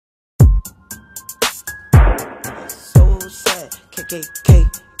KKK,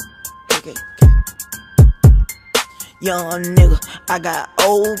 KKK. Young nigga, I got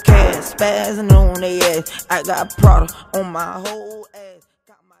old cash, spazzing on they ass. I got Prada on my whole ass.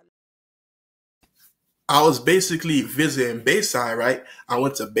 I was basically visiting Bayside, right? I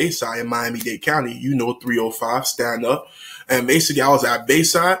went to Bayside in Miami-Dade County, 305, stand up. And basically I was at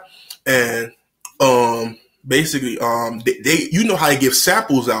Bayside and basically they you know how they give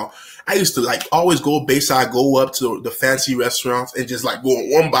samples out. I used to always go Bayside, go up to the fancy restaurants and just go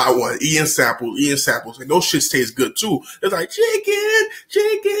one by one, eating samples. And those shits taste good too. It's like chicken,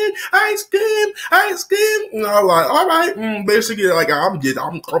 ice cream. And I was like, all right. Basically, I'm like,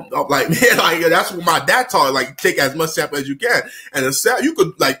 man, that's what my dad taught. Take as much sample as you can. And you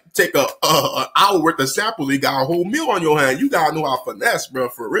could take a hour worth of samples. You got a whole meal on your hand. You gotta know how to finesse, bro,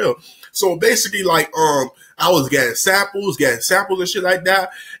 for real. So basically, I was getting samples and shit like that.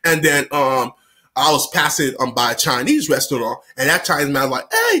 And then I was passing by a Chinese restaurant, and that Chinese man was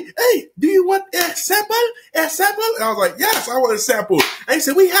like, hey, do you want a sample? A sample? And I was like, yes, I want a sample. And he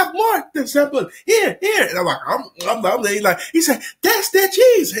said, we have more than sample. Here. And I'm like, he said, that's the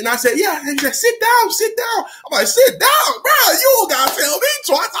cheese. And I said, yeah. And he said, sit down. I'm like, sit down, bro. You don't gotta tell me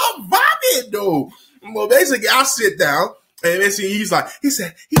twice. I'm vibing, though. Well, basically, I sit down. And basically, he said,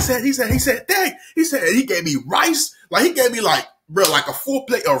 dang. He said, and he gave me rice. He gave me a full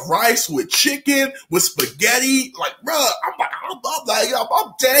plate of rice with chicken, with spaghetti. I'm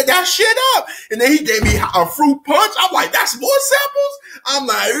tearing that shit up. And then he gave me a fruit punch. I'm like, that's more samples? I'm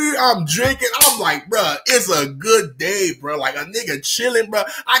like, I'm drinking. I'm like, bro, it's a good day, bro. A nigga chilling, bro.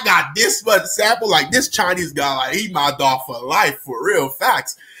 I got this much sample. This Chinese guy, he my dog for life, for real,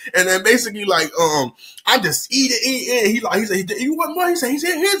 facts. And then basically, I'm just eating. He said, you want more? He said,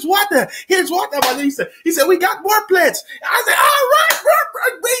 here's water. But then he said, we got more plates. I said, all right, bro,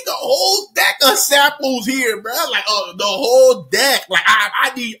 bring the whole deck of samples here, bro. The whole deck.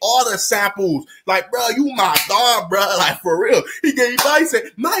 I need all the samples. Bro, you my dog, bro. For real. He gave me he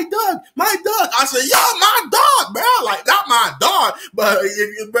said, my dog. I said, yo, my dog, bro. Not my dog, but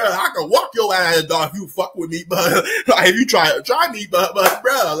bro, I can walk your ass as a dog if you fuck with me, but if you try me, but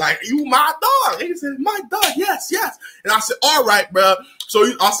bro, you my dog. And he said, my dog, yes. And I said, all right, bro. So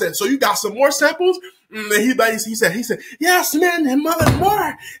you got some more samples? And he said, yes, man, and more.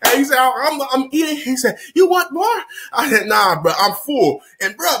 And he said, I'm eating. He said, you want more? I said, nah, bro, I'm full.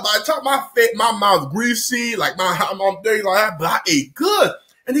 And bro, by the time my mouth greasy, I'm dirty that, but I ate good.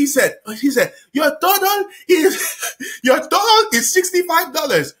 And he said, your total is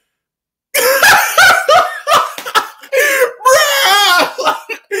 $65. Bro,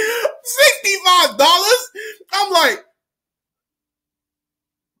 $65? I'm like,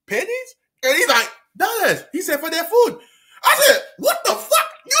 pennies? And he's like, dollars. He said, for their food. I said, what the fuck?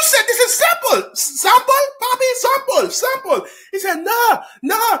 You said this is sample. Sample? Papi, sample. He said,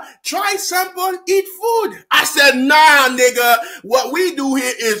 nah, try sample, eat food. I said, nah, nigga. What we do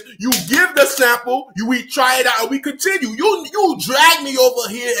here is you give the sample, we try it out, and we continue. You drag me over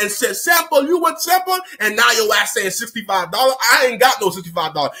here and said, sample, you want sample? And now your ass saying $65. I ain't got no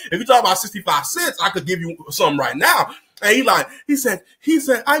 $65. If you talk about 65 cents, I could give you some right now. And he said,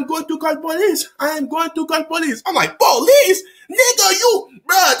 I'm going to call police. I'm like, police? Nigga,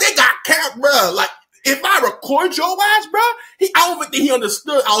 bruh, they got camp, bruh. If I record your ass, bruh, I don't even think he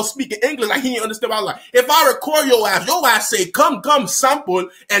understood I was speaking English. He didn't understand what I was like. If I record your ass say, come sample,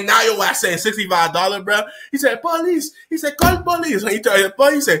 and now your ass saying $65, bruh. He said, police. He said, call police. And he told the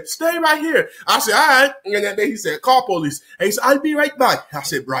police, he said, stay right here. I said, all right. And then he said, call police. And he said, I'll be right back. I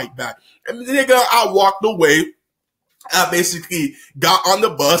said, right back. And the nigga, I walked away. I basically got on the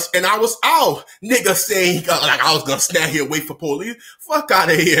bus and I was out. Nigga saying I was gonna stand here and wait for police. Fuck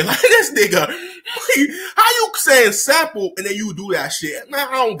out of here. This nigga, how you saying sample and then you do that shit? Man,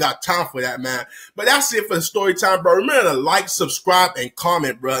 I don't got time for that, man. But that's it for the story time, bro. Remember to like, subscribe, and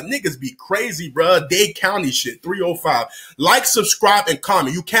comment, bro. Niggas be crazy, bro. Dade County shit, 305. Like, subscribe, and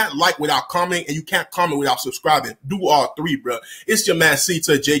comment. You can't like without commenting, and you can't comment without subscribing. Do all three, bro. It's your man C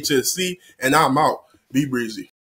to J to the C, and I'm out. Be breezy.